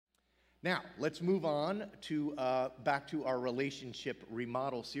Now, let's move on to back to our relationship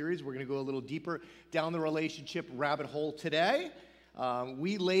remodel series. We're going to go a little deeper down the relationship rabbit hole today.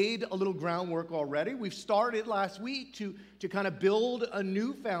 We laid a little groundwork already. We've started last week to kind of build a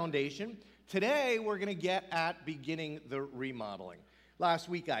new foundation. Today, we're going to get at beginning the remodeling. Last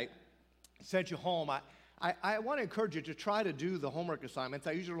week, I sent you home. I want to encourage you to try to do the homework assignments.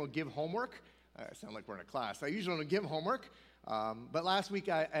 I usually don't give homework. I sound like we're in a class. I usually don't give homework. But last week,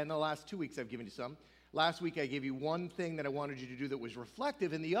 and the last 2 weeks, I've given you some. Last week, I gave you one thing that I wanted you to do that was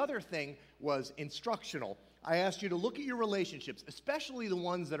reflective, and the other thing was instructional. I asked you to look at your relationships, especially the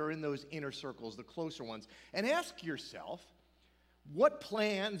ones that are in those inner circles, the closer ones, and ask yourself, what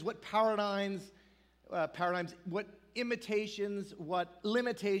plans, what paradigms, what imitations, what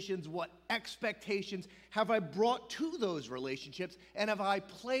limitations, what expectations have I brought to those relationships, and have I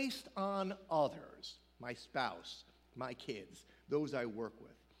placed on others, my spouse, my kids, those I work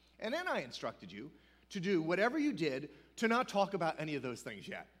with. And then I instructed you to do whatever you did to not talk about any of those things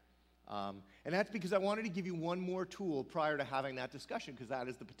yet. And that's because I wanted to give you one more tool prior to having that discussion, because that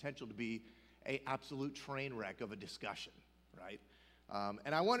is the potential to be an absolute train wreck of a discussion, right?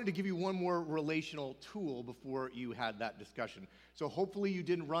 And I wanted to give you one more relational tool before you had that discussion. So hopefully you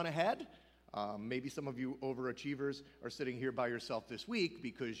didn't run ahead. Maybe some of you overachievers are sitting here by yourself this week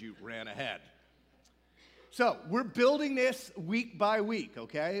because you ran ahead. So we're building this week by week,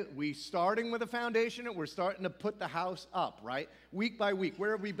 okay? We're starting with a foundation and we're starting to put the house up, right? Week by week.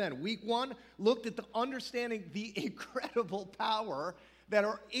 Where have we been? Week 1 looked at the understanding the incredible power that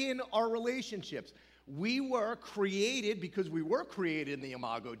are in our relationships. We were created, because we were created in the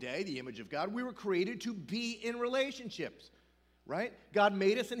Imago Dei, the image of God, we were created to be in relationships, right? God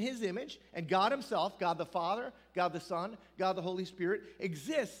made us in His image, and God Himself, God the Father, God the Son, God the Holy Spirit,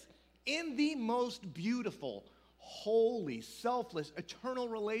 exists in the most beautiful, holy, selfless, eternal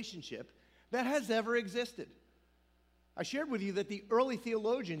relationship that has ever existed. I shared with you that the early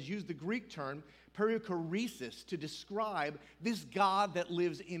theologians used the Greek term perikoresis to describe this God that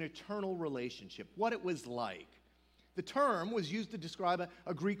lives in eternal relationship, what it was like. The term was used to describe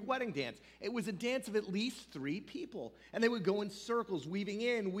a Greek wedding dance. It was a dance of at least 3 people, and they would go in circles, weaving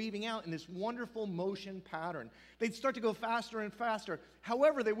in, weaving out in this wonderful motion pattern. They'd start to go faster and faster.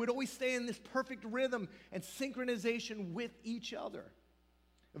 However, they would always stay in this perfect rhythm and synchronization with each other.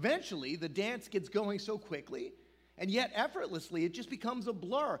 Eventually, the dance gets going so quickly, and yet effortlessly, it just becomes a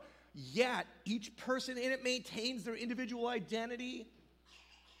blur. Yet, each person in it maintains their individual identity.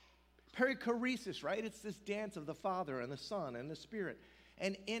 Perichoresis, right? It's this dance of the Father and the Son and the Spirit.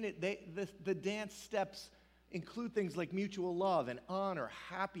 And in it, the dance steps include things like mutual love and honor,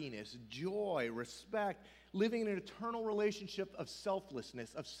 happiness, joy, respect, living in an eternal relationship of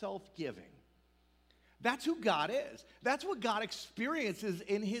selflessness, of self-giving. That's who God is. That's what God experiences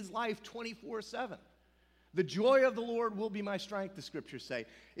in His life 24/7. The joy of the Lord will be my strength, the scriptures say.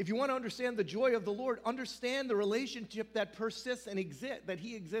 If you want to understand the joy of the Lord, understand the relationship that persists and that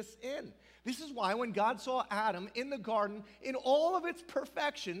He exists in. This is why when God saw Adam in the garden, in all of its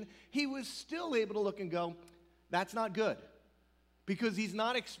perfection, He was still able to look and go, that's not good. Because he's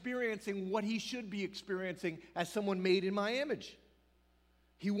not experiencing what he should be experiencing as someone made in my image.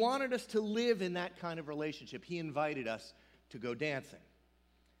 He wanted us to live in that kind of relationship. He invited us to go dancing.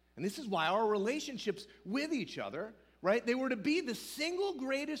 And this is why our relationships with each other, right, they were to be the single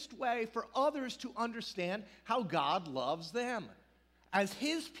greatest way for others to understand how God loves them. As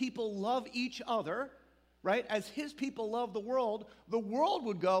His people love each other, right, as His people love the world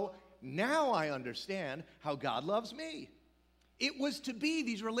would go, now I understand how God loves me. It was to be,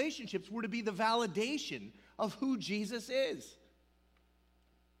 these relationships were to be the validation of who Jesus is.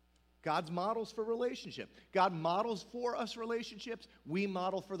 God's models for relationship. God models for us relationships. We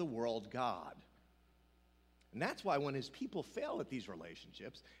model for the world God. And that's why when His people fail at these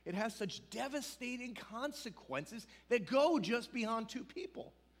relationships, it has such devastating consequences that go just beyond two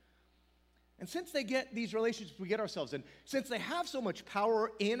people. And since they get these relationships we get ourselves in, since they have so much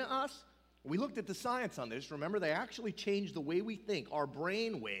power in us, we looked at the science on this. Remember, they actually change the way we think, our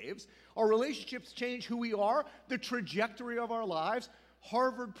brain waves. Our relationships change who we are, the trajectory of our lives.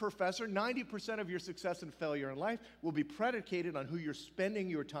 Harvard professor, 90% of your success and failure in life will be predicated on who you're spending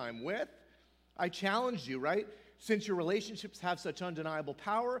your time with. I challenged you, right? Since your relationships have such undeniable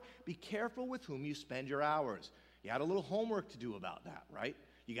power, be careful with whom you spend your hours. You had a little homework to do about that, right?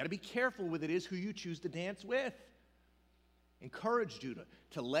 You got to be careful with it is who you choose to dance with. Encouraged you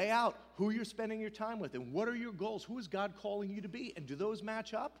to lay out who you're spending your time with and what are your goals. Who is God calling you to be? And do those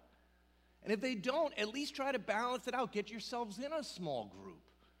match up? And if they don't, at least try to balance it out. Get yourselves in a small group.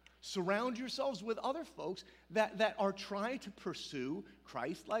 Surround yourselves with other folks that are trying to pursue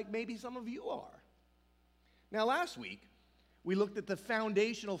Christ like maybe some of you are. Now, last week, we looked at the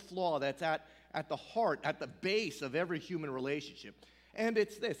foundational flaw that's at the heart, at the base of every human relationship. And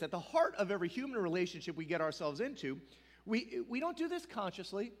it's this: at the heart of every human relationship we get ourselves into, we don't do this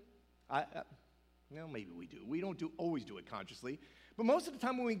consciously. Well, maybe we do. We don't always do it consciously. But most of the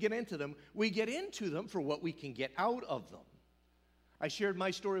time when we get into them for what we can get out of them. I shared my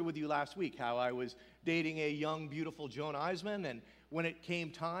story with you last week, how I was dating a young, beautiful Joan Eisman, and when it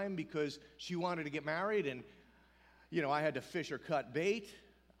came time, because she wanted to get married, and, I had to fish or cut bait,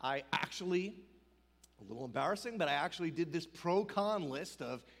 I actually, a little embarrassing, but I actually did this pro-con list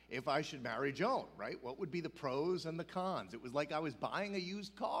of if I should marry Joan, right? What would be the pros and the cons? It was like I was buying a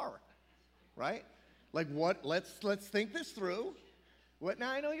used car, right? Like, what? Let's think this through.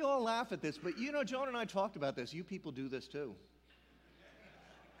 Now, I know you all laugh at this, but Joan and I talked about this. You people do this too.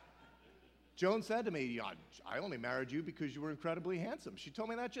 Joan said to me, I only married you because you were incredibly handsome. She told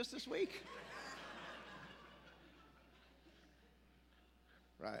me that just this week.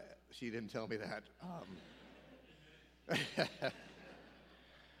 Right, she didn't tell me that.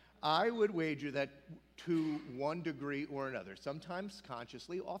 I would wager that to one degree or another, sometimes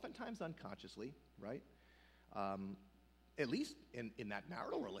consciously, oftentimes unconsciously, right? At least in that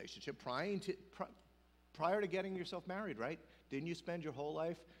marital relationship, prior to getting yourself married, right? Didn't you spend your whole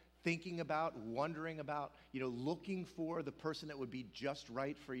life thinking about, wondering about, looking for the person that would be just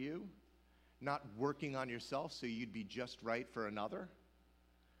right for you, not working on yourself so you'd be just right for another?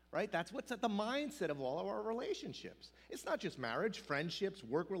 Right? That's what's at the mindset of all of our relationships. It's not just marriage, friendships,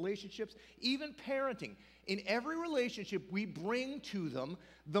 work relationships, even parenting. In every relationship, we bring to them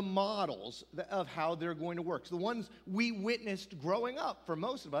the models of how they're going to work. So the ones we witnessed growing up, for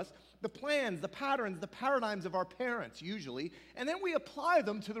most of us, the plans, the patterns, the paradigms of our parents, usually, and then we apply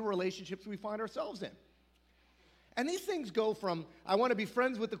them to the relationships we find ourselves in. And these things go from, I want to be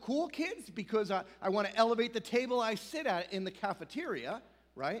friends with the cool kids because I want to elevate the table I sit at in the cafeteria,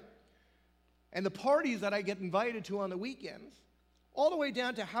 right? And the parties that I get invited to on the weekends, all the way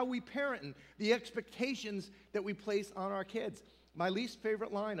down to how we parent and the expectations that we place on our kids. My least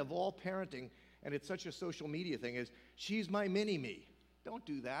favorite line of all parenting, and it's such a social media thing, is, she's my mini-me. Don't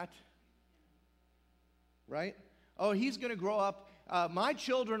do that, right? Oh, he's going to grow up, my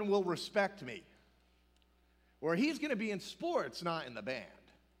children will respect me. Or he's going to be in sports, not in the band.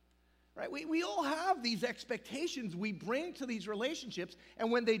 Right? We all have these expectations we bring to these relationships, and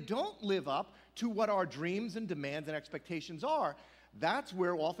when they don't live up to what our dreams and demands and expectations are, that's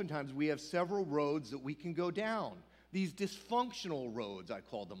where oftentimes we have several roads that we can go down. These dysfunctional roads, I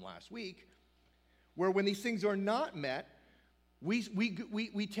called them last week, where when these things are not met,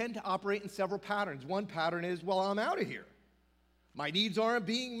 we tend to operate in several patterns. One pattern is, well, I'm out of here. My needs aren't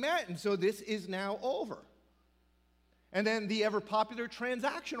being met, and so this is now over. And then the ever-popular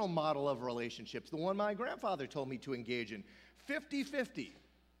transactional model of relationships, the one my grandfather told me to engage in, 50-50,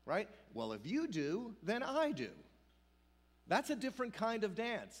 right? Well, if you do, then I do. That's a different kind of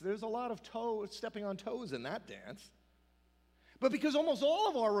dance. There's a lot of stepping on toes in that dance. But because almost all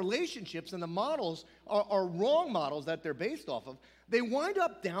of our relationships and the models are wrong models that they're based off of, they wind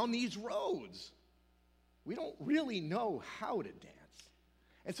up down these roads. We don't really know how to dance.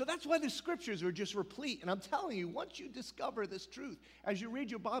 And so that's why the scriptures are just replete. And I'm telling you, once you discover this truth, as you read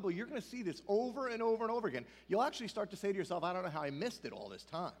your Bible, you're going to see this over and over and over again. You'll actually start to say to yourself, I don't know how I missed it all this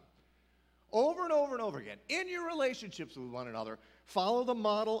time. Over and over and over again. In your relationships with one another, follow the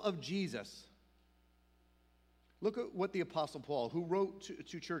model of Jesus. Look at what the Apostle Paul, who wrote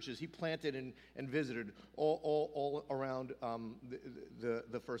to churches he planted and visited all around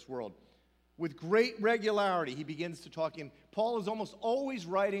the first world. With great regularity, he begins to talk in. Paul is almost always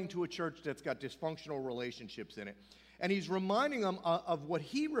writing to a church that's got dysfunctional relationships in it. And he's reminding them of what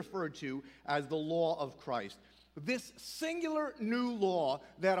he referred to as the law of Christ. This singular new law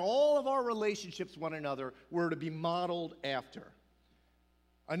that all of our relationships with one another were to be modeled after.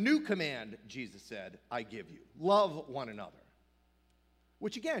 A new command, Jesus said, I give you. Love one another.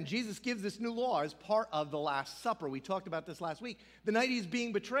 Which again, Jesus gives this new law as part of the Last Supper. We talked about this last week. The night he's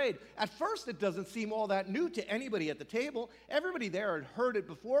being betrayed. At first, it doesn't seem all that new to anybody at the table. Everybody there had heard it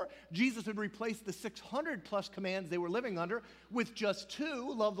before. Jesus had replaced the 600 plus commands they were living under with just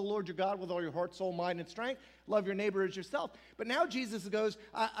 2. Love the Lord your God with all your heart, soul, mind, and strength. Love your neighbor as yourself. But now Jesus goes,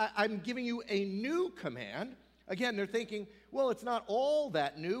 I'm giving you a new command. Again, they're thinking, well, it's not all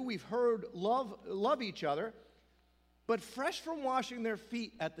that new. We've heard love each other. But fresh from washing their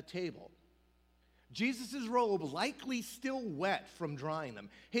feet at the table, Jesus' robe likely still wet from drying them.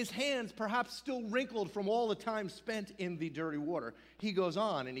 His hands perhaps still wrinkled from all the time spent in the dirty water. He goes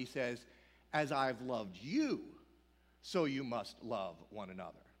on and he says, as I've loved you, so you must love one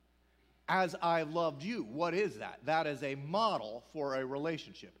another. As I loved you, what is that? That is a model for a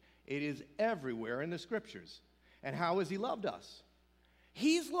relationship. It is everywhere in the scriptures. And how has he loved us?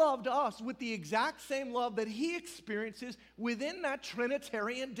 He's loved us with the exact same love that he experiences within that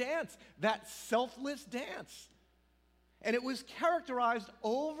Trinitarian dance, that selfless dance. And it was characterized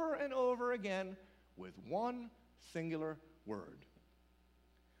over and over again with one singular word.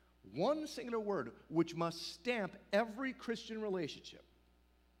 One singular word which must stamp every Christian relationship.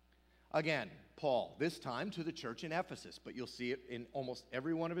 Again, Paul, this time to the church in Ephesus, but you'll see it in almost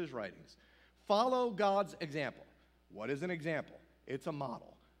every one of his writings. Follow God's example. What is an example? It's a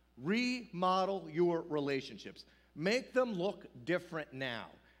model. Remodel your relationships. Make them look different now.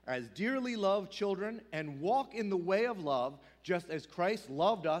 As dearly loved children, and walk in the way of love, just as Christ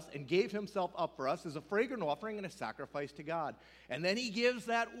loved us and gave himself up for us as a fragrant offering and a sacrifice to God. And then he gives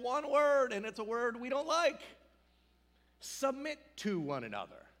that one word, and it's a word we don't like. Submit to one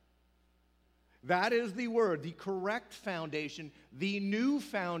another. That is the word, the correct foundation, the new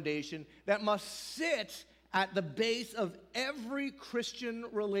foundation that must sit at the base of every Christian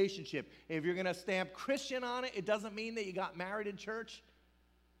relationship. If you're going to stamp Christian on it, it doesn't mean that you got married in church.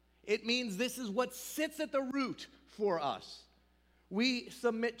 It means this is what sits at the root for us. We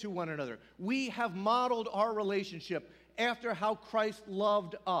submit to one another. We have modeled our relationship after how Christ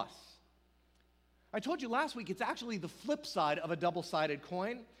loved us. I told you last week it's actually the flip side of a double-sided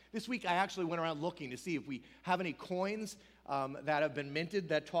coin. This week I actually went around looking to see if we have any coins that have been minted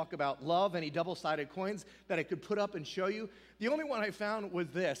that talk about love, any double-sided coins that I could put up and show you. The only one I found was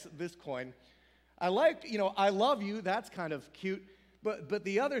this coin. I like, I love you, that's kind of cute. But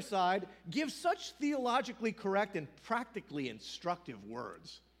the other side gives such theologically correct and practically instructive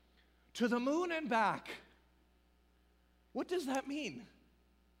words. To the moon and back. What does that mean?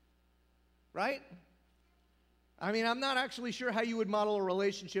 Right? I mean, I'm not actually sure how you would model a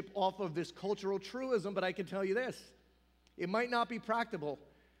relationship off of this cultural truism, but I can tell you this. It might not be practical,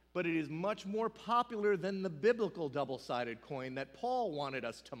 but it is much more popular than the biblical double-sided coin that Paul wanted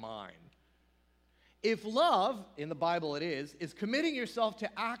us to mine. If love, in the Bible it is committing yourself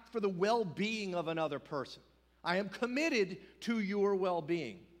to act for the well-being of another person. I am committed to your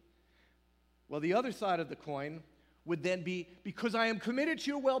well-being. Well, the other side of the coin would then be, because I am committed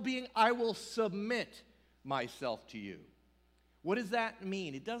to your well-being, I will submit myself to you. What does that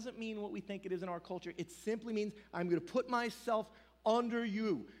mean? It doesn't mean what we think it is in our culture. It simply means I'm going to put myself under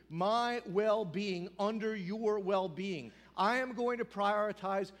you, my well-being under your well-being. I am going to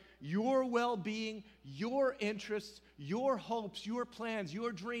prioritize your well-being, your interests, your hopes, your plans,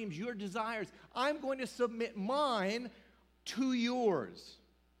 your dreams, your desires. I'm going to submit mine to yours.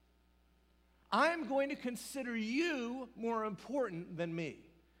 I'm going to consider you more important than me.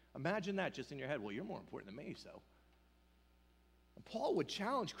 Imagine that just in your head. Well, you're more important than me, so. And Paul would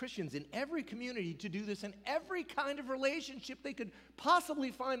challenge Christians in every community to do this in every kind of relationship they could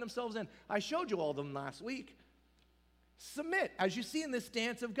possibly find themselves in. I showed you all of them last week. Submit, as you see in this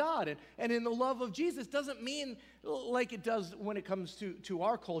dance of God and in the love of Jesus, doesn't mean like it does when it comes to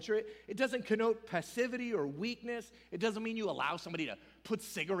our culture. It doesn't connote passivity or weakness. It doesn't mean you allow somebody to put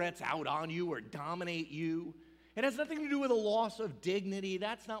cigarettes out on you or dominate you. It has nothing to do with a loss of dignity.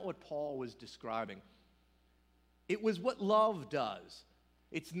 That's not what Paul was describing. It was what love does.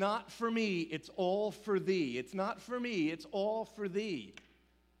 It's not for me, it's all for thee. It's not for me, it's all for thee.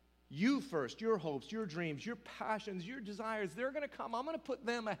 You first, your hopes, your dreams, your passions, your desires, they're going to come. I'm going to put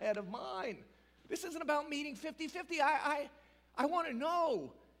them ahead of mine. This isn't about meeting 50-50. I want to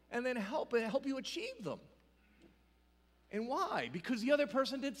know and then help you achieve them. And why? Because the other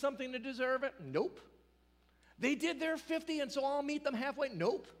person did something to deserve it? Nope. They did their 50 and so I'll meet them halfway?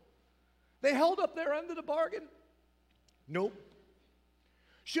 Nope. They held up their end of the bargain? Nope.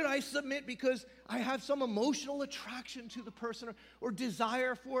 Should I submit because I have some emotional attraction to the person or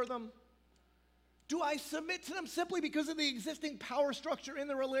desire for them? Do I submit to them simply because of the existing power structure in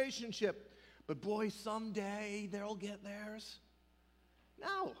the relationship? But boy, someday they'll get theirs.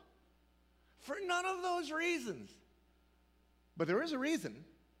 No. For none of those reasons. But there is a reason.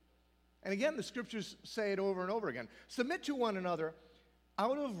 And again, the scriptures say it over and over again. Submit to one another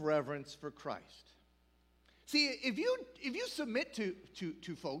out of reverence for Christ. See, if you submit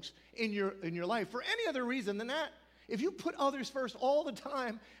to folks in your life for any other reason than that, if you put others first all the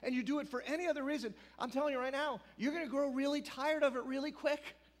time and you do it for any other reason, I'm telling you right now, you're going to grow really tired of it really quick.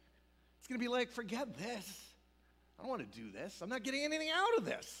 It's going to be like, forget this. I don't want to do this. I'm not getting anything out of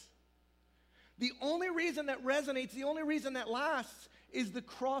this. The only reason that resonates, the only reason that lasts is the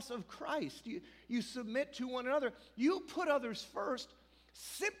cross of Christ. You submit to one another. You put others first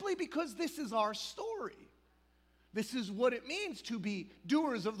simply because this is our story. This is what it means to be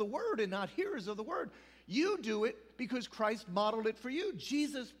doers of the word and not hearers of the word. You do it because Christ modeled it for you.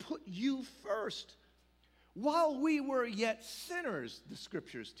 Jesus put you first. While we were yet sinners, the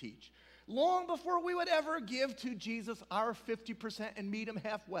scriptures teach, long before we would ever give to Jesus our 50% and meet him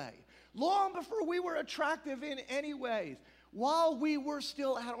halfway, long before we were attractive in any ways, while we were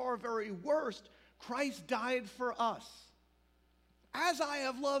still at our very worst, Christ died for us. As I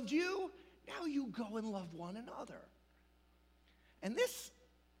have loved you, now you go and love one another. And this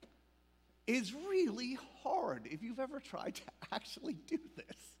is really hard if you've ever tried to actually do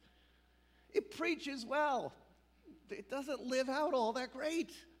this. It preaches well. It doesn't live out all that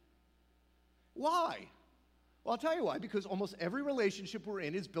great. Why? Well, I'll tell you why. Because almost every relationship we're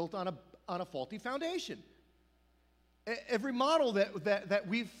in is built on a faulty foundation. Every model that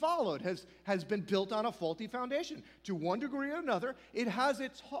we've followed has been built on a faulty foundation. To one degree or another, it has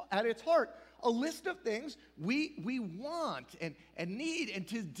at its heart a list of things we want and need and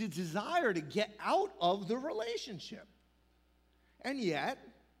to desire to get out of the relationship. And yet,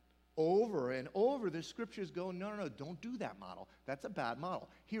 over and over, the scriptures go, no, don't do that model. That's a bad model.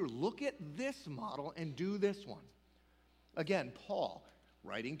 Here, look at this model and do this one. Again, Paul,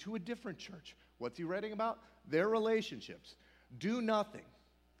 writing to a different church. What's he writing about? Their relationships. Do nothing.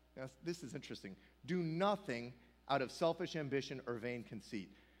 Now, this is interesting. Do nothing out of selfish ambition or vain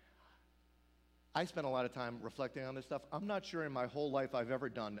conceit. I spent a lot of time reflecting on this stuff. I'm not sure in my whole life I've ever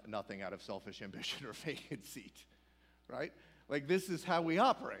done nothing out of selfish ambition or vain conceit, right? Like, this is how we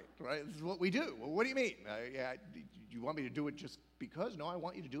operate, right? This is what we do. Well, what do you mean? You want me to do it just because? No, I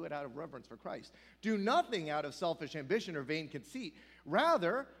want you to do it out of reverence for Christ. Do nothing out of selfish ambition or vain conceit.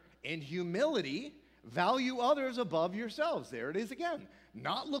 Rather, in humility, value others above yourselves. There it is again.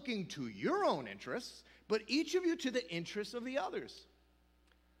 Not looking to your own interests, but each of you to the interests of the others.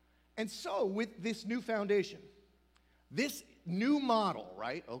 And so, with this new foundation, this new model,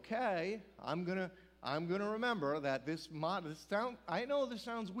 right? Okay, I'm gonna remember that this model. I know this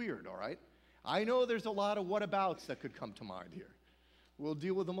sounds weird, all right? I know there's a lot of whatabouts that could come to mind here. We'll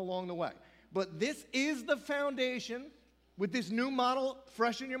deal with them along the way. But this is the foundation. With this new model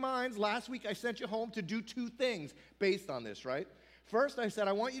fresh in your minds, last week I sent you home to do two things based on this, right? First, I said,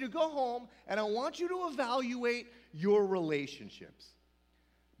 I want you to go home and I want you to evaluate your relationships.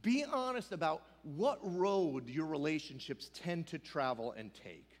 Be honest about what road your relationships tend to travel and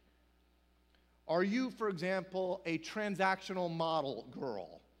take. Are you, for example, a transactional model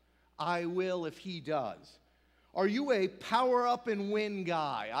girl? I will if he does. Are you a power up and win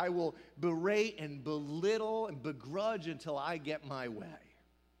guy? I will berate and belittle and begrudge until I get my way.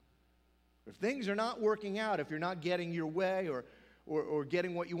 If things are not working out, if you're not getting your way or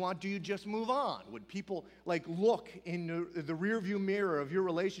getting what you want, do you just move on? Would people look in the rearview mirror of your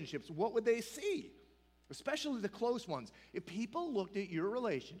relationships? What would they see? Especially the close ones. If people looked at your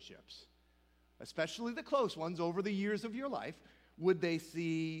relationships, especially the close ones over the years of your life, would they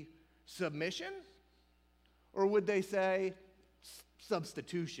see submission? Or would they say,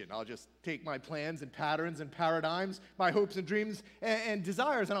 substitution? I'll just take my plans and patterns and paradigms, my hopes and dreams and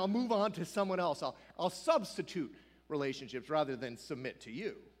desires, and I'll move on to someone else. I'll substitute relationships rather than submit to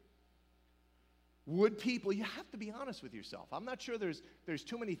you. Would people, you have to be honest with yourself. I'm not sure there's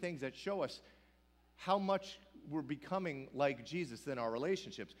too many things that show us how much we're becoming like Jesus in our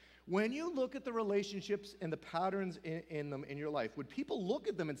relationships. When you look at the relationships and the patterns in them in your life, would people look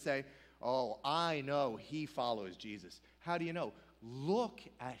at them and say, oh, I know he follows Jesus? How do you know? Look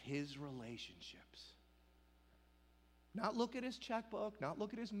at his relationships. Not look at his checkbook, not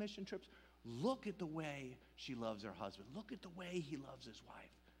look at his mission trips. Look at the way she loves her husband. Look at the way he loves his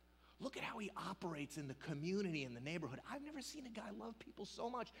wife. Look at how he operates in the community, in the neighborhood. I've never seen a guy love people so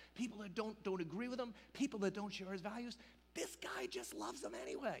much. People that don't agree with him, people that don't share his values. This guy just loves them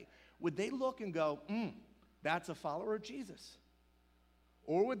anyway. Would they look and go, that's a follower of Jesus?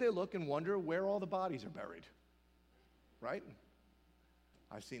 Or would they look and wonder where all the bodies are buried? Right?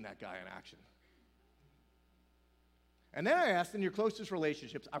 I've seen that guy in action. And then I asked, in your closest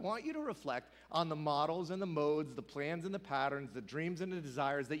relationships, I want you to reflect on the models and the modes, the plans and the patterns, the dreams and the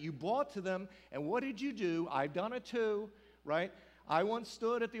desires that you brought to them, and what did you do? I've done it too, right? I once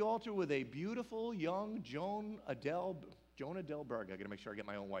stood at the altar with a beautiful young Joan Adele Berg. I got to make sure I get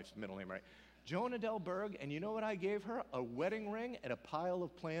my own wife's middle name right. Joan Adele Berg, and you know what I gave her? A wedding ring and a pile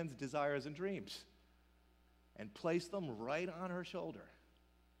of plans, desires, and dreams. And placed them right on her shoulder.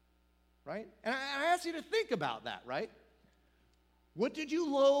 Right? And I asked you to think about that, right? What did you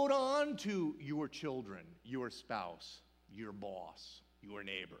load on to your children, your spouse, your boss, your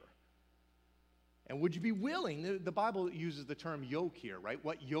neighbor? And would you be willing, the Bible uses the term yoke here, right?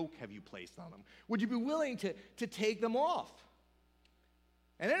 What yoke have you placed on them? Would you be willing to take them off?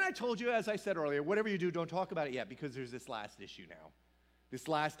 And then I told you, as I said earlier, whatever you do, don't talk about it yet, because there's this last issue now. This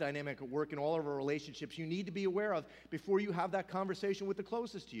last dynamic at work in all of our relationships you need to be aware of before you have that conversation with the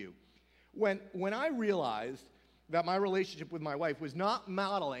closest to you. When I realized that my relationship with my wife was not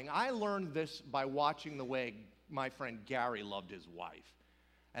modeling, I learned this by watching the way my friend Gary loved his wife.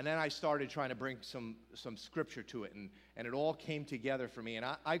 And then I started trying to bring some scripture to it, and it all came together for me. And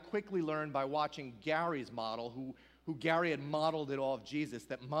I quickly learned by watching Gary's model, who Gary had modeled it off Jesus,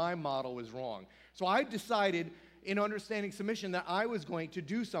 that my model was wrong. So I decided, in understanding submission, that I was going to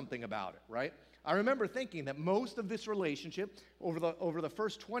do something about it, right? I remember thinking that most of this relationship, over the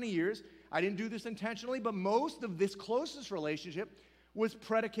first 20 years, I didn't do this intentionally, but most of this closest relationship was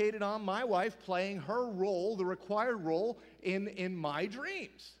predicated on my wife playing her role, the required role in my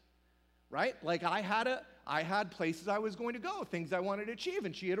dreams, right? Like I had places I was going to go, things I wanted to achieve,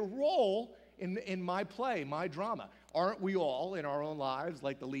 and she had a role in my play, my drama. Aren't we all in our own lives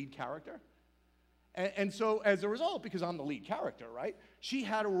like the lead character? And so as a result, because I'm the lead character, right, she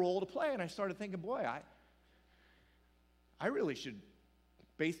had a role to play, and I started thinking, boy, I really should,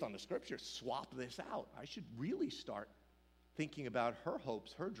 based on the scripture, swap this out. I should really start thinking about her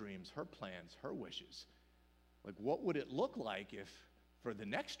hopes, her dreams, her plans, her wishes. Like, what would it look like if for the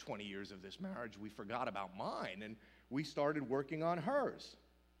next 20 years of this marriage we forgot about mine and we started working on hers?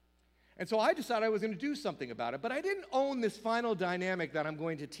 And so I decided I was going to do something about it, but I didn't own this final dynamic that I'm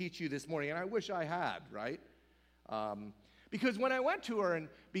going to teach you this morning, and I wish I had, right? Because when I went to her and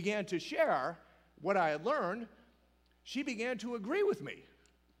began to share what I had learned, she began to agree with me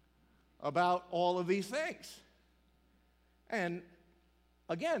about all of these things. And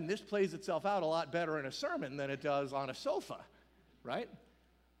again, this plays itself out a lot better in a sermon than it does on a sofa, right?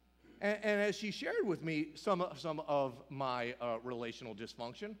 And as she shared with me some of my relational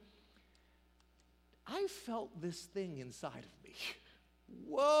dysfunction, I felt this thing inside of me.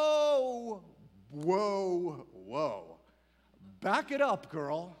 Whoa, whoa, whoa. Back it up,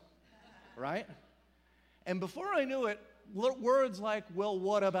 girl, right? And before I knew it, words like, well,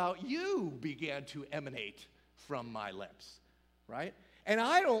 what about you, began to emanate from my lips, right? And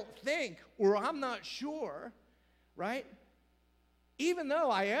I don't think, or I'm not sure, right? Even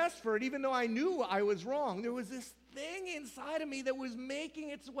though I asked for it, even though I knew I was wrong, there was this thing inside of me that was making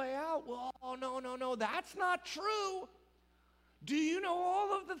its way out. Well, no, that's not true. Do you know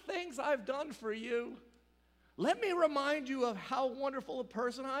all of the things I've done for you? Let me remind you of how wonderful a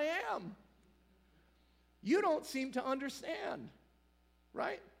person I am. You don't seem to understand,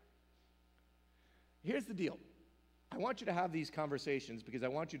 right? Here's the deal. I want you to have these conversations because I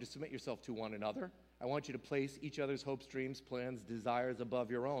want you to submit yourself to one another. I want you to place each other's hopes, dreams, plans, desires above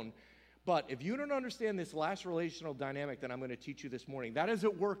your own. But if you don't understand this last relational dynamic that I'm going to teach you this morning, that is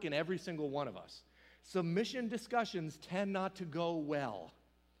at work in every single one of us. Submission discussions tend not to go well.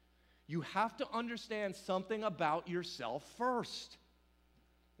 You have to understand something about yourself first.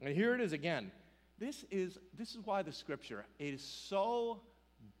 And here it is again. This is why the scripture is so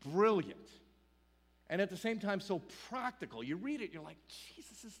brilliant and at the same time so practical. You read it, you're like,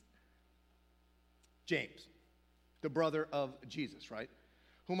 Jesus is James, the brother of Jesus, right?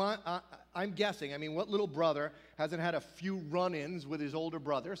 Whom I'm guessing, what little brother hasn't had a few run-ins with his older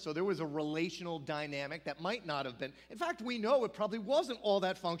brother, so there was a relational dynamic that might not have been. In fact, we know it probably wasn't all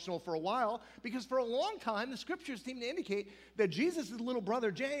that functional for a while, because for a long time, the scriptures seem to indicate that Jesus' little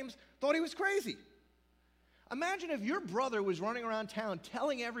brother, James, thought he was crazy. Imagine if your brother was running around town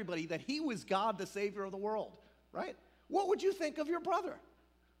telling everybody that he was God, the Savior of the world, right? What would you think of your brother?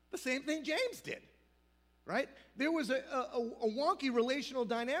 The same thing James did. Right? There was a wonky relational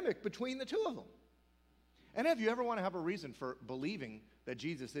dynamic between the two of them. And if you ever want to have a reason for believing that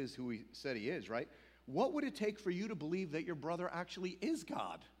Jesus is who he said he is, right? What would it take for you to believe that your brother actually is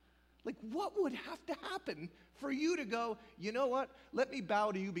God? Like, what would have to happen for you to go, you know what? Let me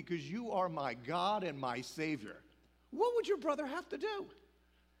bow to you because you are my God and my Savior. What would your brother have to do?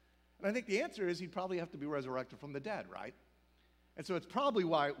 And I think the answer is he'd probably have to be resurrected from the dead, right? And so it's probably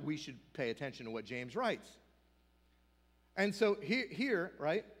why we should pay attention to what James writes. And so here,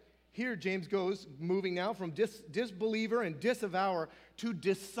 right? Here James goes, moving now from disbeliever and disavower to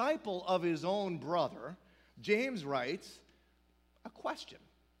disciple of his own brother. James writes a question.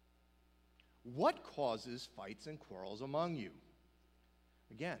 What causes fights and quarrels among you?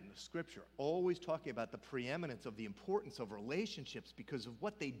 Again, the scripture always talking about the preeminence of the importance of relationships because of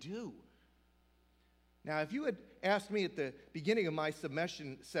what they do. Now, if you had asked me at the beginning of my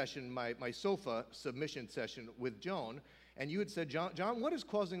submission session, my sofa submission session with Joan, and you had said, John, what is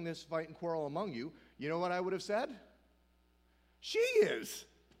causing this fight and quarrel among you? You know what I would have said? She is.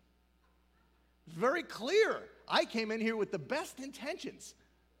 Very clear. I came in here with the best intentions.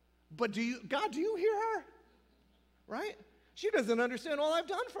 But God, do you hear her? Right? She doesn't understand all I've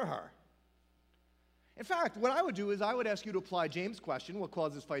done for her. In fact, what I would do is I would ask you to apply James' question, what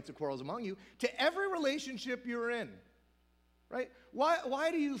causes fights and quarrels among you, to every relationship you're in. Right?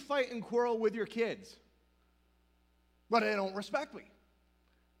 Why do you fight and quarrel with your kids? But they don't respect me.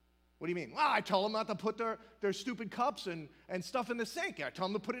 What do you mean? Well, I tell them not to put their stupid cups and stuff in the sink. I tell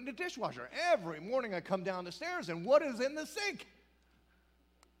them to put it in the dishwasher. Every morning I come down the stairs, and what is in the sink?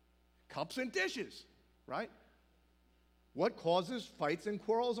 Cups and dishes, right? What causes fights and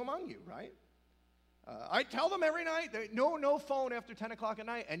quarrels among you, right? I tell them every night, no phone after 10 o'clock at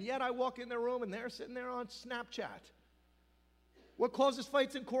night, and yet I walk in their room and they're sitting there on Snapchat. What causes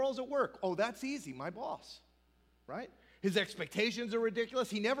fights and quarrels at work? Oh, that's easy, my boss, right? His expectations are ridiculous.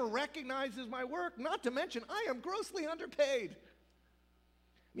 He never recognizes my work, not to mention I am grossly underpaid.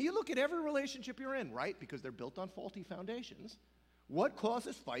 You look at every relationship you're in, right? Because they're built on faulty foundations. What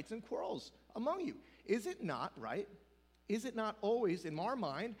causes fights and quarrels among you? Is it not, right? Is it not always, in our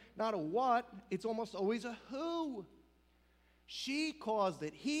mind, not a what, it's almost always a who. She caused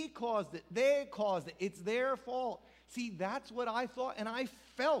it, he caused it, they caused it, it's their fault. See, that's what I thought and I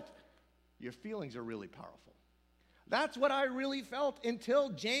felt. Your feelings are really powerful. That's what I really felt until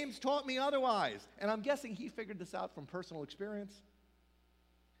James taught me otherwise. And I'm guessing he figured this out from personal experience.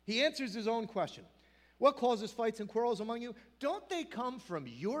 He answers his own question. What causes fights and quarrels among you? Don't they come from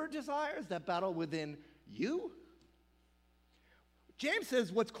your desires that battle within you? James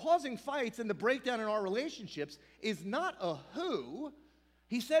says what's causing fights and the breakdown in our relationships is not a who.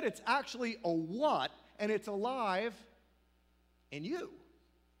 He said it's actually a what, and it's alive in you,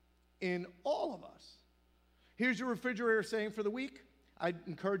 in all of us. Here's your refrigerator saying for the week. I'd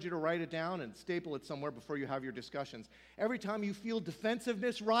encourage you to write it down and staple it somewhere before you have your discussions. Every time you feel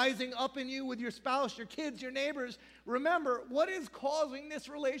defensiveness rising up in you with your spouse, your kids, your neighbors, remember what is causing this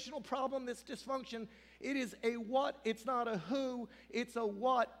relational problem, this dysfunction. It is a what, it's not a who, it's a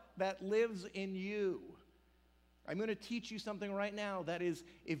what that lives in you. I'm going to teach you something right now that is,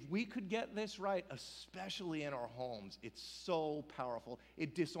 if we could get this right, especially in our homes, it's so powerful.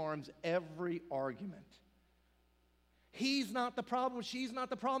 It disarms every argument. He's not the problem. She's not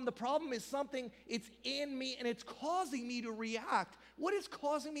the problem. The problem is something, it's in me, and it's causing me to react. What is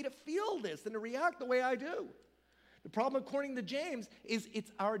causing me to feel this and to react the way I do? The problem, according to James, is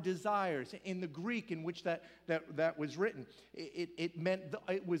it's our desires. In the Greek in which that was written, it meant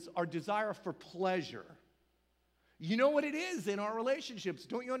it was our desire for pleasure. You know what it is in our relationships.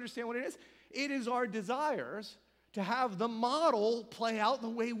 Don't you understand what it is? It is our desires to have the model play out the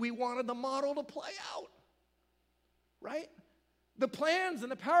way we wanted the model to play out. Right? The plans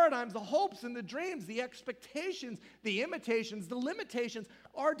and the paradigms, the hopes and the dreams, the expectations, the imitations, the limitations,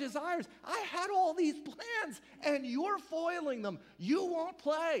 our desires. I had all these plans and you're foiling them. You won't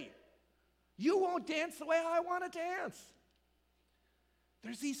play. You won't dance the way I want to dance.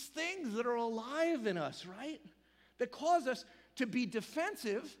 There's these things that are alive in us, right? That cause us to be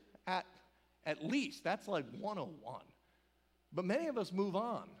defensive at least. That's like 101. But many of us move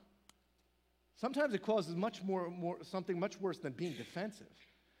on. Sometimes it causes something much worse than being defensive.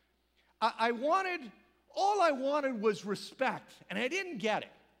 All I wanted was respect, and I didn't get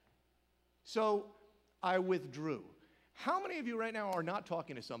it. So I withdrew. How many of you right now are not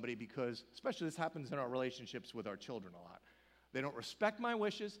talking to somebody because, especially this happens in our relationships with our children a lot, they don't respect my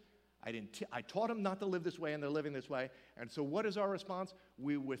wishes. I taught them not to live this way, and they're living this way. And so what is our response?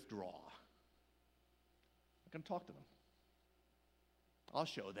 We withdraw. I'm going to talk to them. I'll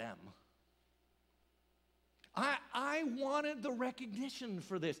show them. I wanted the recognition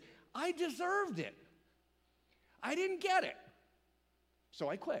for this. I deserved it. I didn't get it. So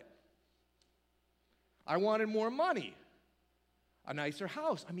I quit. I wanted more money, a nicer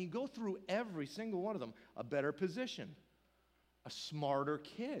house. Go through every single one of them. A better position, a smarter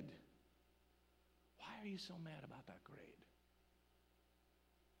kid. Why are you so mad about that grade?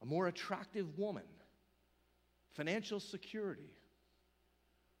 A more attractive woman, financial security.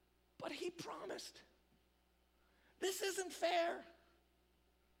 But he promised. This isn't fair.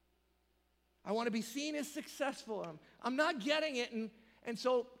 I want to be seen as successful. I'm not getting it, and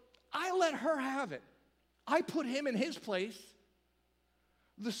so I let her have it. I put him in his place.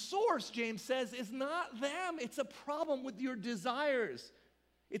 The source, James says, is not them. It's a problem with your desires.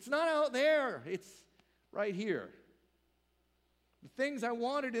 It's not out there. It's right here. The things I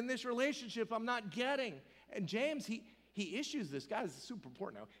wanted in this relationship, I'm not getting. And James, he issues this. Guys, this is super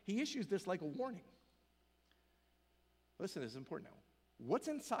important now. He issues this like a warning. Listen, this is important now. What's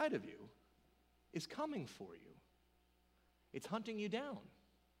inside of you is coming for you. It's hunting you down.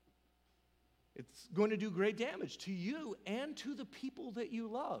 It's going to do great damage to you and to the people that you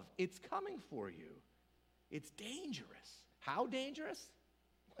love. It's coming for you. It's dangerous. How dangerous?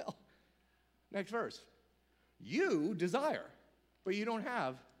 Well, next verse. You desire, but you don't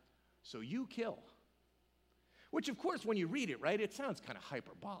have, so you kill. Which, of course, when you read it, right, it sounds kind of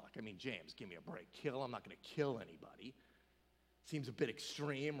hyperbolic. I mean, James, give me a break. Kill, I'm not going to kill anybody. Seems a bit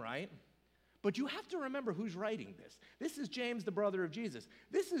extreme, right? But you have to remember who's writing this. This is James, the brother of Jesus.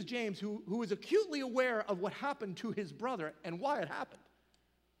 This is James who is acutely aware of what happened to his brother and why it happened.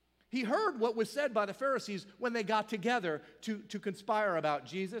 He heard what was said by the Pharisees when they got together to conspire about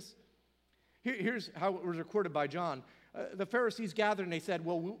Jesus. Here's how it was recorded by John. The Pharisees gathered and they said,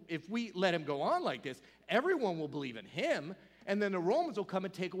 well, if we let him go on like this, everyone will believe in him, and then the Romans will come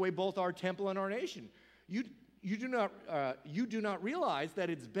and take away both our temple and our nation. You do not realize that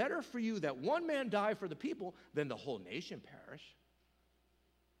it's better for you that one man die for the people than the whole nation perish.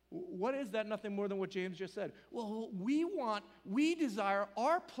 What is that? Nothing more than what James just said. Well, we desire,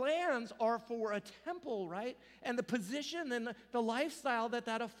 our plans are for a temple, right? And the position and the lifestyle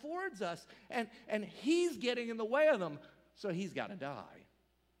that affords us. And he's getting in the way of them, so he's got to die.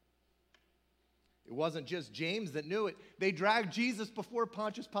 It wasn't just James that knew it. They dragged Jesus before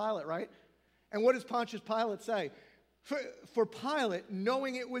Pontius Pilate, right? And what does Pontius Pilate say? For Pilate,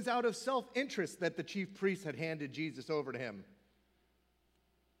 knowing it was out of self-interest that the chief priests had handed Jesus over to him,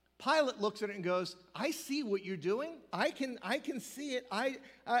 Pilate looks at it and goes, I see what you're doing. I can see it.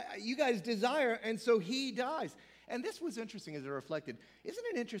 You guys desire, and so he dies. And this was interesting as it reflected. Isn't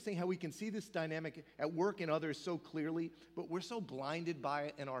it interesting how we can see this dynamic at work in others so clearly, but we're so blinded by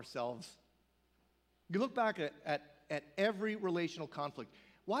it in ourselves? You look back at every relational conflict.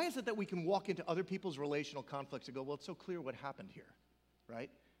 Why is it that we can walk into other people's relational conflicts and go, well, it's so clear what happened here, right?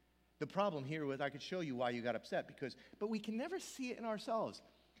 The problem here was I could show you why you got upset, but we can never see it in ourselves.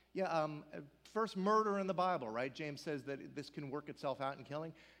 Yeah, first murder in the Bible, right? James says that this can work itself out in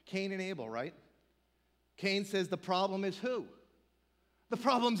killing. Cain and Abel, right? Cain says the problem is who? The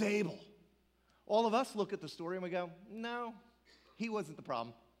problem's Abel. All of us look at the story and we go, no, he wasn't the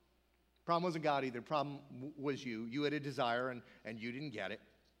problem. Problem wasn't God either. Problem was you. You had a desire and you didn't get it.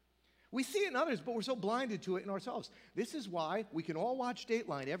 We see it in others, but we're so blinded to it in ourselves. This is why we can all watch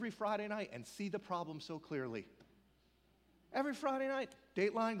Dateline every Friday night and see the problem so clearly. Every Friday night,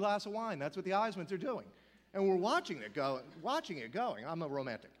 Dateline, glass of wine. That's what the Eismans are doing. And we're watching it going. I'm a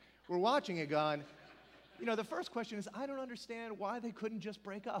romantic. We're watching it going, the first question is, I don't understand why they couldn't just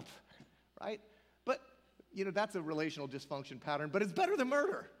break up, right? But, that's a relational dysfunction pattern, but it's better than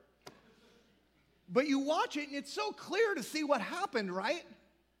murder. But you watch it, and it's so clear to see what happened, right?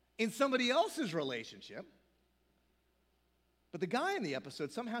 In somebody else's relationship. But the guy in the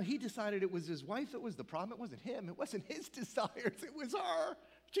episode, somehow he decided it was his wife that was the problem. It wasn't him. It wasn't his desires. It was her.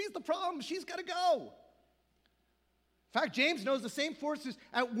 She's the problem. She's got to go. In fact, James knows the same forces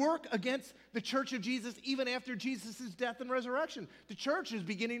at work against the church of Jesus even after Jesus' death and resurrection. The church is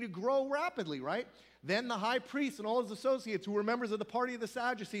beginning to grow rapidly, right? Then the high priest and all his associates, who were members of the party of the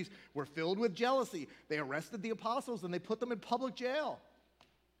Sadducees, were filled with jealousy. They arrested the apostles and they put them in public jail.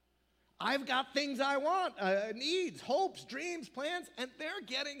 I've got things I want, needs, hopes, dreams, plans, and they're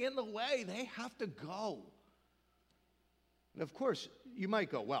getting in the way. They have to go. And of course, you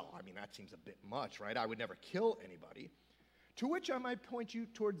might go, well, that seems a bit much, right? I would never kill anybody. To which I might point you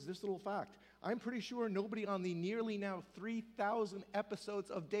towards this little fact. I'm pretty sure nobody on the nearly now 3,000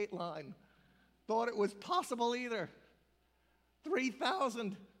 episodes of Dateline thought it was possible either.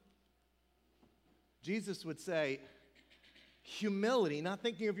 3,000. Jesus would say, humility, not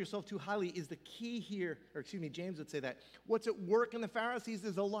thinking of yourself too highly, is the key here. James would say that. What's at work in the Pharisees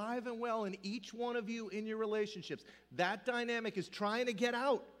is alive and well in each one of you in your relationships. That dynamic is trying to get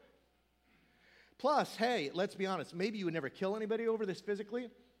out. Plus, hey, let's be honest, maybe you would never kill anybody over this physically,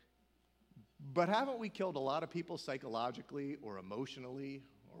 but haven't we killed a lot of people psychologically or emotionally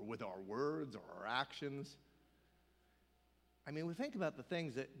or with our words or our actions? We think about the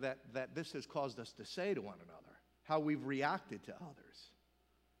things that this has caused us to say to one another. How we've reacted to others.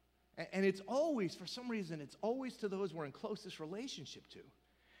 And it's always, for some reason, it's always to those we're in closest relationship to.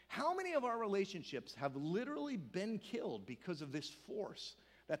 How many of our relationships have literally been killed because of this force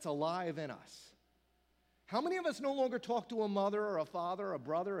that's alive in us? How many of us no longer talk to a mother or a father, a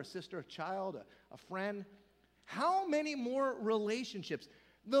brother, a sister, a child, a friend? How many more relationships,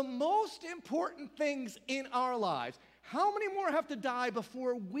 the most important things in our lives, How many more have to die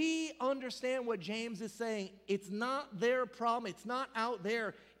before we understand what James is saying? It's not their problem. It's not out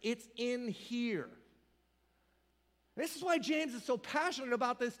there. It's in here. This is why James is so passionate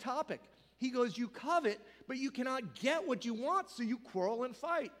about this topic. He goes, you covet, but you cannot get what you want, so you quarrel and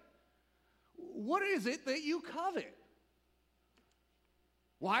fight. What is it that you covet?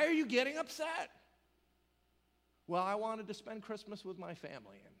 Why are you getting upset? Well, I wanted to spend Christmas with my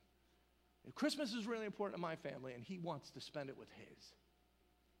family, and Christmas is really important to my family, and he wants to spend it with his.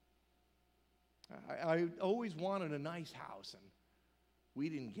 I always wanted a nice house, and we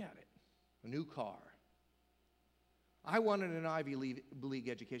didn't get it. A new car. I wanted an Ivy League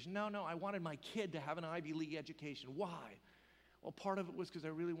education. No, I wanted my kid to have an Ivy League education. Why? Well, part of it was because I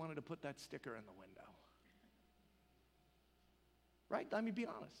really wanted to put that sticker in the window. Right? I mean, be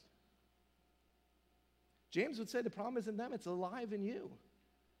honest. James would say the problem isn't them, it's alive in you.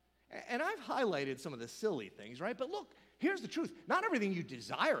 And I've highlighted some of the silly things, right? But look, here's the truth. Not everything you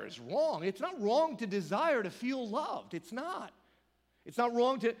desire is wrong. It's not wrong to desire to feel loved. It's not. It's not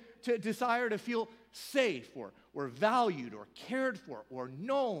wrong to desire to feel safe or valued or cared for or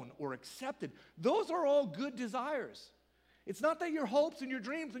known or accepted. Those are all good desires. It's not that your hopes and your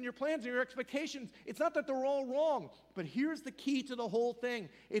dreams and your plans and your expectations, it's not that they're all wrong. But here's the key to the whole thing.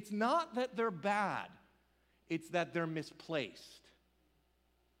 It's not that they're bad. It's that they're misplaced.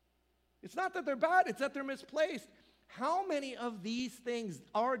 It's not that they're bad, it's that they're misplaced. How many of these things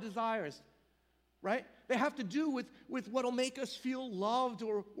are desires, right? They have to do with what will make us feel loved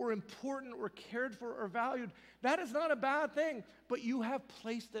or important or cared for or valued. That is not a bad thing, but you have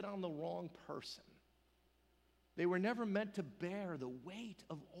placed it on the wrong person. They were never meant to bear the weight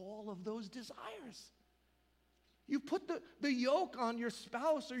of all of those desires. You put the yoke on your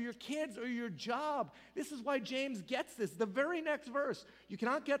spouse or your kids or your job. This is why James gets this. The very next verse. You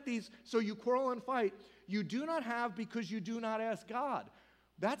cannot get these, so you quarrel and fight. You do not have because you do not ask God.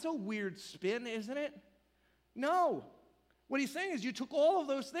 That's a weird spin, isn't it? No. What he's saying is you took all of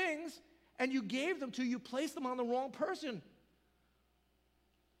those things and you gave them to, you placed them on the wrong person.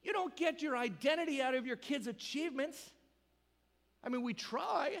 You don't get your identity out of your kids' achievements. I mean, we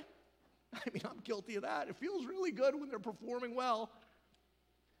try. I mean, I'm guilty of that. It feels really good when they're performing well.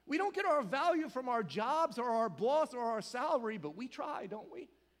 We don't get our value from our jobs or our boss or our salary, but we try, don't we?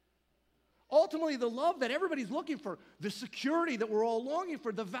 Ultimately, the love that everybody's looking for, the security that we're all longing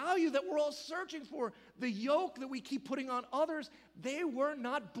for, the value that we're all searching for, the yoke that we keep putting on others, they were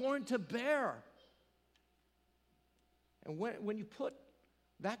not born to bear. And when you put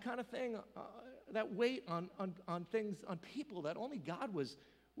that kind of thing, that weight on things, on people that only God was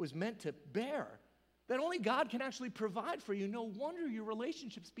meant to bear, that only God can actually provide for you, no wonder your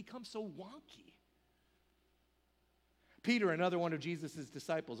relationships become so wonky. Peter, another one of Jesus'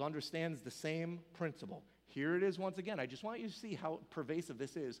 disciples, understands the same principle. Here it is once again. I just want you to see how pervasive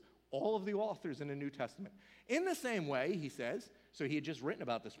this is. All of the authors in the New Testament. In the same way, he says, so he had just written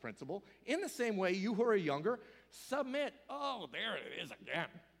about this principle, in the same way, you who are younger, submit. Oh, there it is again.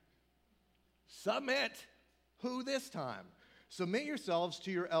 Submit. Who this time? Submit yourselves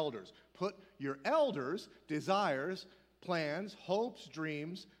to your elders. Put your elders' desires, plans, hopes,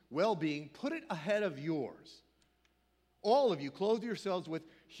 dreams, well-being, put it ahead of yours. All of you, clothe yourselves with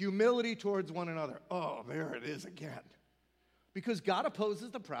humility towards one another. Oh, there it is again. Because God opposes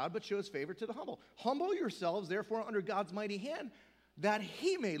the proud, but shows favor to the humble. Humble yourselves, therefore, under God's mighty hand, that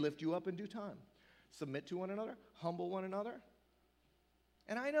he may lift you up in due time. Submit to one another, humble one another.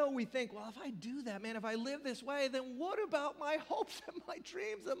 And I know we think, well, if I do that, man, if I live this way, then what about my hopes and my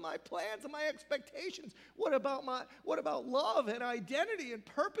dreams and my plans and my expectations? What about love and identity and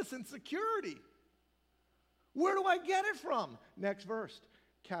purpose and security? Where do I get it from? Next verse.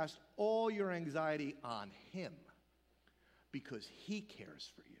 Cast all your anxiety on him because he cares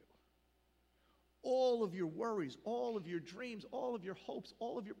for you. All of your worries, all of your dreams, all of your hopes,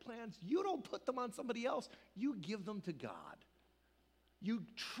 all of your plans, you don't put them on somebody else. You give them to God. You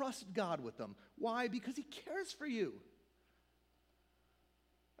trust God with them. Why? Because he cares for you.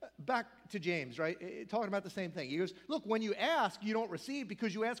 Back to James, right? Talking about the same thing. He goes, look, when you ask, you don't receive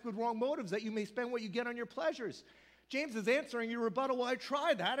because you ask with wrong motives that you may spend what you get on your pleasures. James is answering your rebuttal, well, I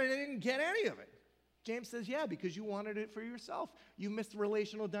tried that and I didn't get any of it. James says, yeah, because you wanted it for yourself. You missed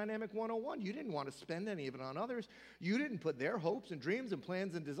Relational Dynamic 101. You didn't want to spend any of it on others. You didn't put their hopes and dreams and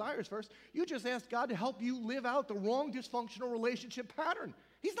plans and desires first. You just asked God to help you live out the wrong dysfunctional relationship pattern.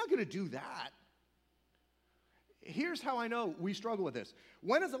 He's not going to do that. Here's how I know we struggle with this.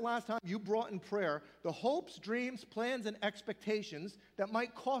 When is the last time you brought in prayer the hopes, dreams, plans, and expectations that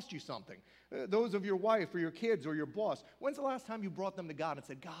might cost you something? Those of your wife or your kids or your boss. When's the last time you brought them to God and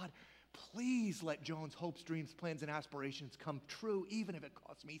said, God, Please let Joan's hopes, dreams, plans, and aspirations come true, even if it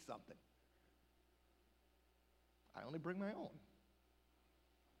costs me something. I only bring my own.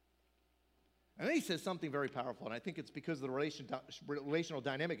 And then he says something very powerful, and I think it's because the relational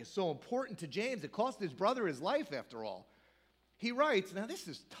dynamic is so important to James. It cost his brother his life, after all. He writes, now this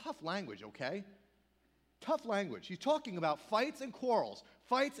is tough language, okay? Tough language. He's talking about fights and quarrels.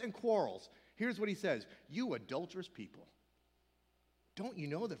 Fights and quarrels. Here's what he says. You adulterous people. Don't you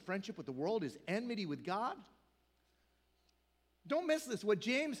know that friendship with the world is enmity with God? Don't miss this.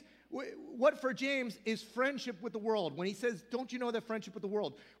 What for James is friendship with the world? When he says, don't you know that friendship with the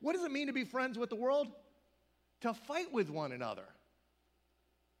world? What does it mean to be friends with the world? To fight with one another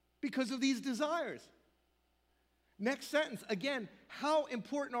because of these desires. Next sentence, again, how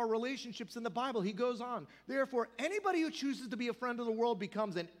important are relationships in the Bible? He goes on, therefore, anybody who chooses to be a friend of the world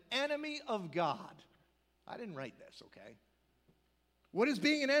becomes an enemy of God. I didn't write this, okay? What is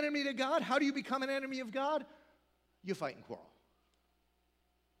being an enemy to God? How do you become an enemy of God? You fight and quarrel.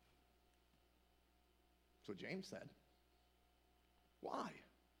 That's what James said. Why?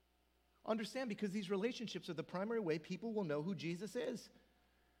 Understand, because these relationships are the primary way people will know who Jesus is.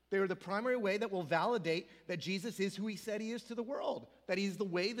 They are the primary way that will validate that Jesus is who he said he is to the world, that he's the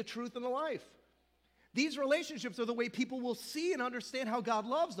way, the truth, and the life. These relationships are the way people will see and understand how God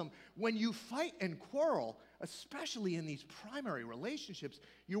loves them. When you fight and quarrel, especially in these primary relationships,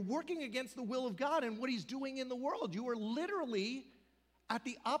 you're working against the will of God and what he's doing in the world. You are literally at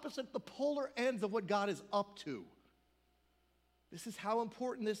the opposite, the polar ends of what God is up to. This is how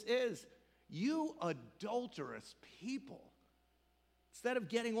important this is. You adulterous people. Instead of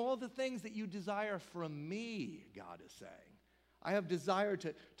getting all the things that you desire from me, God is saying, I have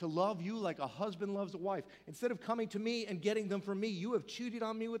desired to love you like a husband loves a wife. Instead of coming to me and getting them from me, you have cheated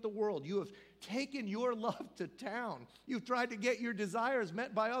on me with the world. You have taken your love to town. You've tried to get your desires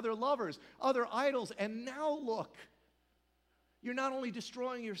met by other lovers, other idols, and now look. You're not only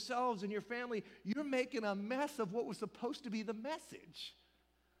destroying yourselves and your family, you're making a mess of what was supposed to be the message.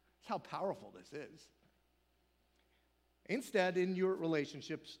 That's how powerful this is. Instead, in your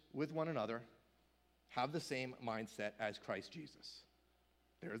relationships with one another, have the same mindset as Christ Jesus.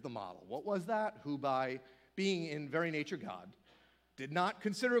 There's the model. What was that? Who by being in very nature God, did not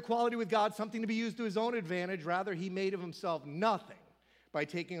consider equality with God something to be used to his own advantage. Rather, he made of himself nothing by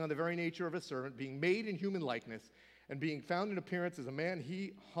taking on the very nature of a servant, being made in human likeness, and being found in appearance as a man,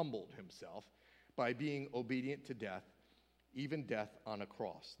 he humbled himself by being obedient to death, even death on a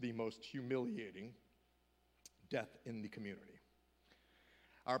cross, the most humiliating death in the community.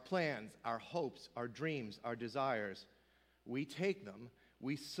 Our plans, our hopes, our dreams, our desires, we take them,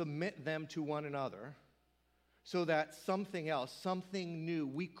 we submit them to one another so that something else, something new,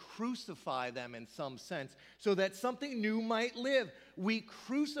 we crucify them in some sense so that something new might live. We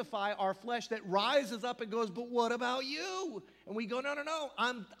crucify our flesh that rises up and goes, but what about you? And we go, no,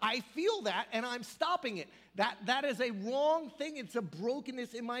 I feel that and I'm stopping it. That is a wrong thing. It's a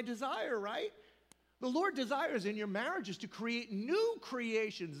brokenness in my desire, right? The Lord desires in your marriages to create new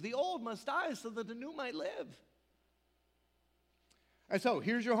creations. The old must die so that the new might live. And so,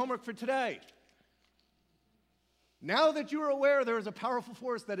 here's your homework for today. Now that you are aware there is a powerful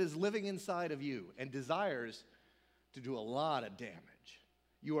force that is living inside of you and desires to do a lot of damage,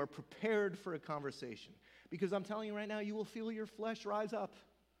 you are prepared for a conversation. Because I'm telling you right now, you will feel your flesh rise up.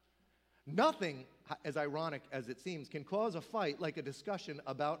 Nothing, as ironic as it seems, can cause a fight like a discussion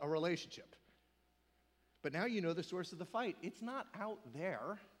about a relationship. But now you know the source of the fight. It's not out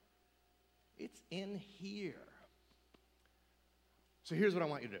there. It's in here. So here's what I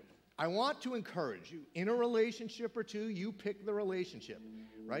want you to do. I want to encourage you. In a relationship or two, you pick the relationship,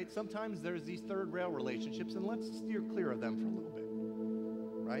 right? Sometimes there's these third rail relationships, and let's steer clear of them for a little bit,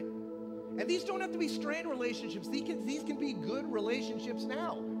 right? And these don't have to be strained relationships. These can be good relationships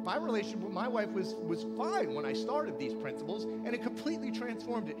now. My relationship with my wife was fine when I started these principles, and it completely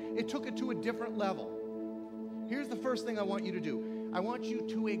transformed it. It took it to a different level. Here's the first thing I want you to do. I want you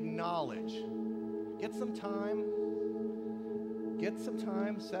to acknowledge. Get some time,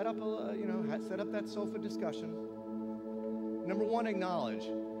 set up that sofa discussion. Number one, acknowledge.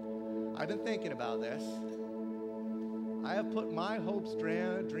 I've been thinking about this. I have put my hopes,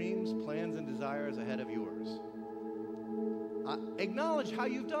 dreams, plans, and desires ahead of yours. Acknowledge how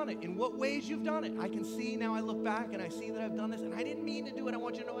you've done it, in what ways you've done it. I can see now, I look back and I see that I've done this, and I didn't mean to do it. I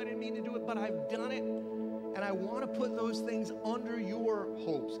want you to know I didn't mean to do it, but I've done it. And I want to put those things under your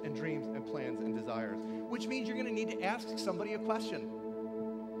hopes and dreams and plans and desires, which means you're going to need to ask somebody a question.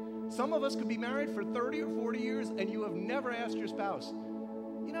 Some of us could be married for 30 or 40 years and you have never asked your spouse,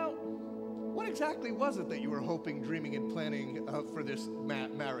 What exactly was it that you were hoping, dreaming, and planning for this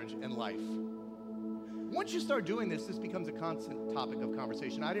marriage and life? Once you start doing this, this becomes a constant topic of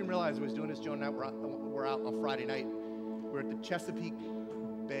conversation. I didn't realize I was doing this. Joan and I were out on Friday night. We were at the Chesapeake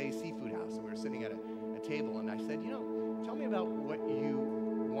Bay Seafood House, and we were sitting at a table, and I said, tell me about what you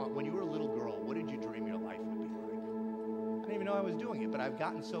want. When you were a little girl, what did you dream your life would be like? I didn't even know I was doing it, but I've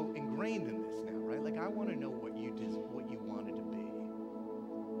gotten so ingrained in this now, right? Like, I want to know what you wanted to be,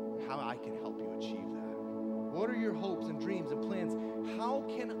 how I can help you achieve that. What are your hopes and dreams and plans? How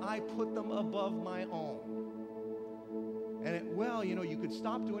can I put them above my own? And you could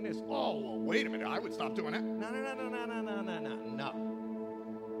stop doing this. Oh, well, wait a minute, I would stop doing that. No.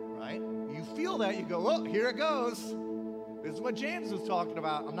 Right? You feel that, you go, oh, here it goes. This is what James was talking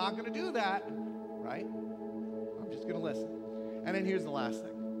about. I'm not going to do that, right? I'm just going to listen. And then here's the last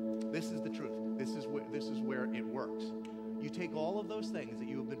thing. This is the truth. This is where it works. You take all of those things that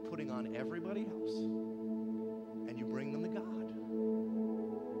you have been putting on everybody else, and you bring them to God.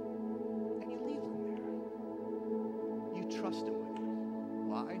 And you leave them there. You trust Him with it.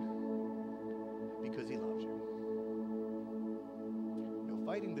 Why? Because He loves you. No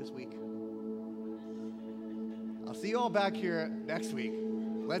fighting this week. I'll see you all back here next week.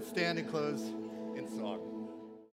 Let's stand and close in song.